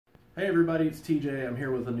Hey everybody, it's TJ. I'm here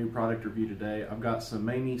with a new product review today. I've got some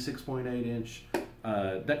MAYMII 6.8 inch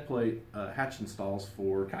deck plate hatch installs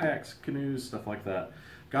for kayaks, canoes, stuff like that.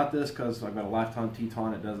 Got this because I've got a Lifetime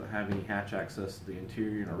Teton. It doesn't have any hatch access to the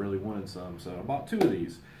interior and I really wanted some, so I bought two of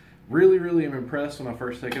these. Really am impressed when I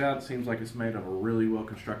first take it out. It seems like it's made of a really well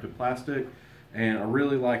constructed plastic, and I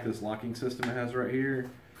really like this locking system it has right here.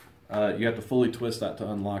 You have to fully twist that to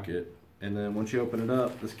unlock it. And then once you open it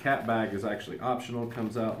up, this cat bag is actually optional. It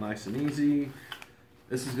comes out nice and easy.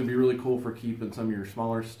 This is going to be really cool for keeping some of your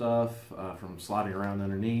smaller stuff from sliding around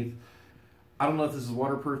underneath. I don't know if this is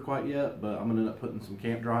waterproof quite yet, but I'm going to end up putting some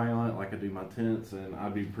camp dry on it like I do my tents, and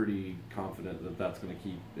I'd be pretty confident that that's going to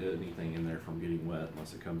keep anything in there from getting wet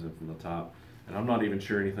unless it comes in from the top. And I'm not even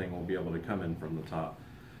sure anything will be able to come in from the top.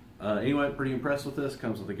 Anyway, pretty impressed with this.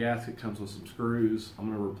 Comes with a gasket, comes with some screws. I'm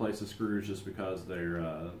going to replace the screws just because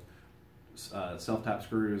they're self-tap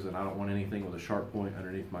screws, and I don't want anything with a sharp point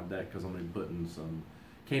underneath my deck because I'm going to be putting some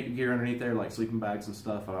camping gear underneath there like sleeping bags and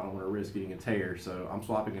stuff, and I don't want to risk getting a tear, so I'm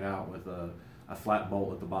swapping it out with a flat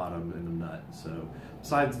bolt at the bottom and a nut. So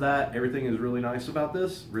besides that, everything is really nice about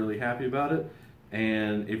this. Really happy about it.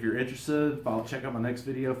 And if you're interested, check out my next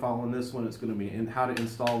video following this one. It's going to be in how to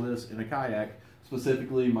install this in a kayak,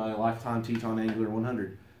 specifically my Lifetime Teton Angler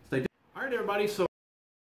 100. Stay tuned. All right, everybody. So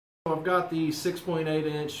I've got the 6.8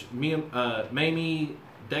 inch MAYMII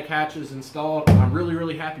deck hatches installed. I'm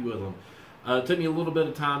really happy with them. It took me a little bit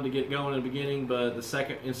of time to get going in the beginning, but the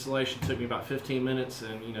second installation took me about 15 minutes,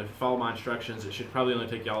 and if you follow my instructions, it should probably only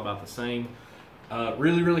take y'all about the same.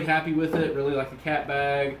 Really happy with it. Really like the cat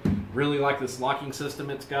bag. Really like this locking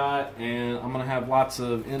system it's got, and I'm going to have lots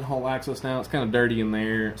of in-hole access now. It's kind of dirty in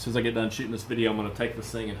there. As soon as I get done shooting this video, I'm going to take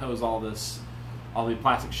this thing and hose all the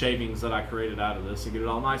plastic shavings that I created out of this and get it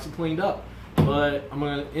all nice and cleaned up. But I'm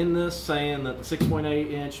going to end this saying that the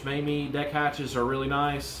 6.8 inch MAYMII deck hatches are really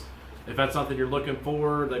nice. If that's something you're looking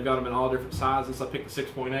for, they've got them in all different sizes. I picked the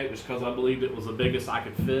 6.8 just because I believed it was the biggest I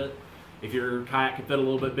could fit. If your kayak can fit a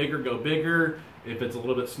little bit bigger, go bigger. If it's a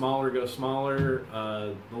little bit smaller, go smaller.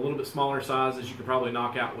 The little bit smaller sizes you could probably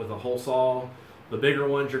knock out with a hole saw. The bigger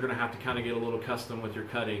ones, you're going to have to kind of get a little custom with your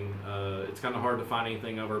cutting. It's kind of hard to find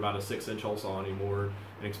anything over about a 6-inch hole saw anymore,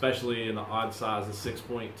 and especially in the odd sizes,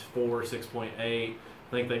 6.4, 6.8. I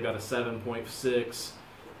think they've got a 7.6.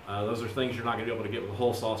 Those are things you're not going to be able to get with a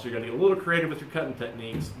hole saw, so you're going to get a little creative with your cutting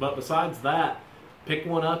techniques. But besides that, pick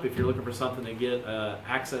one up if you're looking for something to get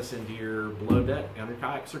access into your below deck on your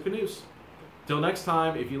kayaks or canoes. Till next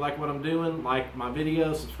time, if you like what I'm doing, like my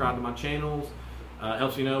videos, subscribe to my channels.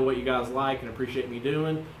 Helps me know what you guys like and appreciate me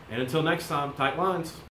doing. And until next time, tight lines.